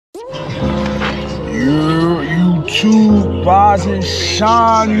YouTube, rise and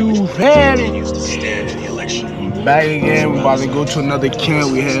shine, you ready? Back again, we about to go to another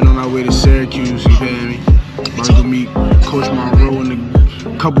camp. We heading on our way to Syracuse, you feel me? About to go meet Coach Monroe and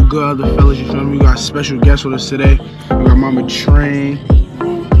a couple good other fellas, you feel me? We got special guests with us today. We got Mama Train.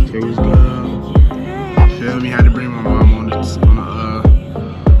 It was good. You feel me? Had to bring my mom on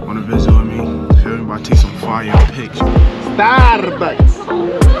a visit with me. You feel me? About to take some fire pics. Starbucks.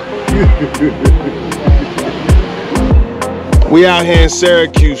 We out here in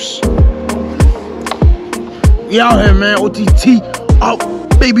Syracuse. We out here, man. OTT. Oh,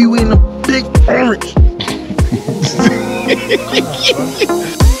 baby, we in the big orange.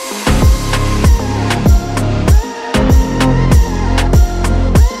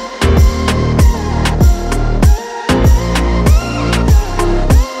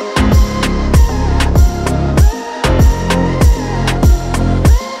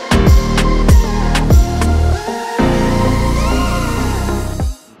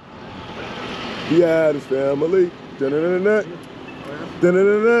 Yeah, this family. Da-da-da-da.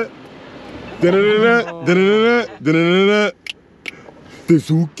 Da-da-da-da. Da-da-da-da. Da-da-da-da. Da-da-da-da. The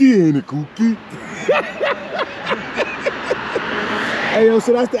Suki and the Cookie. Hey, yo,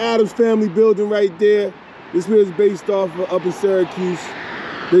 so that's the Adams family building right there. This here is based off of up in Syracuse.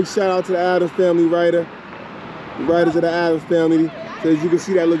 Big shout out to the Adams family writer. The writers of the Adams family. So as you can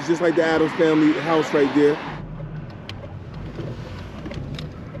see, that looks just like the Adams family house right there.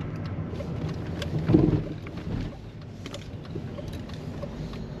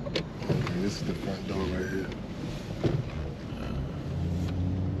 This is the front door right here.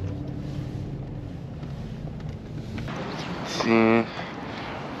 Seeing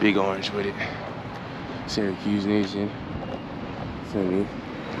big orange with it. Syracuse Nation. Feel me?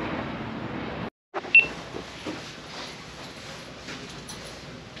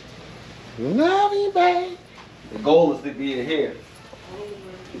 Love you, babe. The goal is to be in here.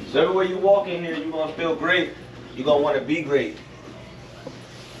 So everywhere you walk in here, you're gonna feel great. You're gonna want to be great.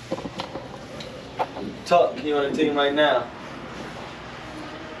 Tuck, you on the team right now.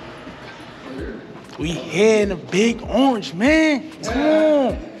 We here in the big orange, man. Come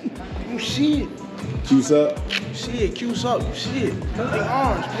on. You see it. Juice up. You see it. Q's up. You see it. Big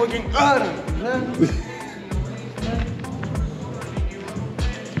orange. Fucking good, man.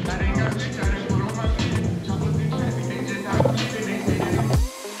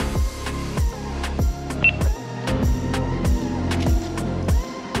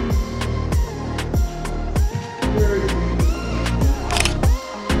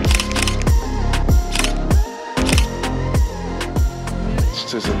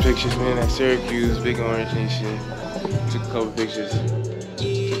 Took some pictures, man, at Syracuse, big orange and shit. Took a couple pictures. Took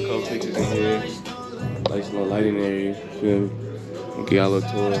a couple pictures in here. Like some lighting area, feel me? And get y'all a little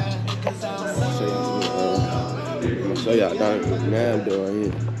tour. I'm gonna show y'all down at the Nam door right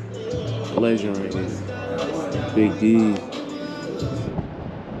here. Legend right here. Big D.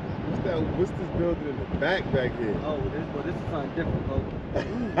 What's this building in the back here? Oh, this is something different, folks.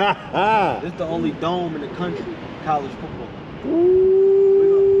 This is the only dome in the country, college football. It's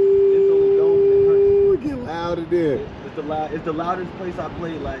the only dome in the country. Get loud in there. It's the loudest place I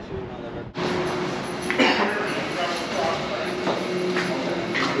played last year.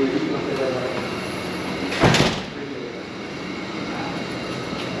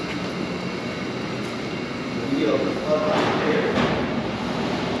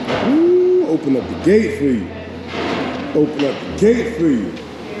 Ooh, open up the gate for you. Open up the gate for you.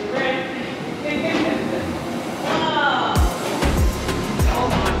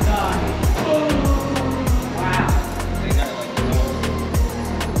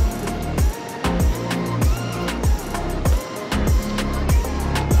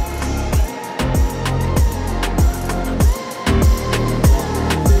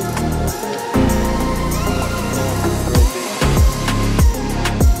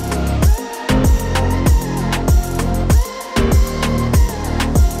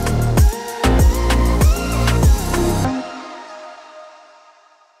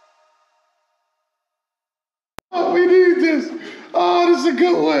 Oh, we need this. Oh, this is a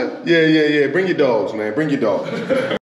good one. Yeah. Bring your dogs, man. Bring your dogs.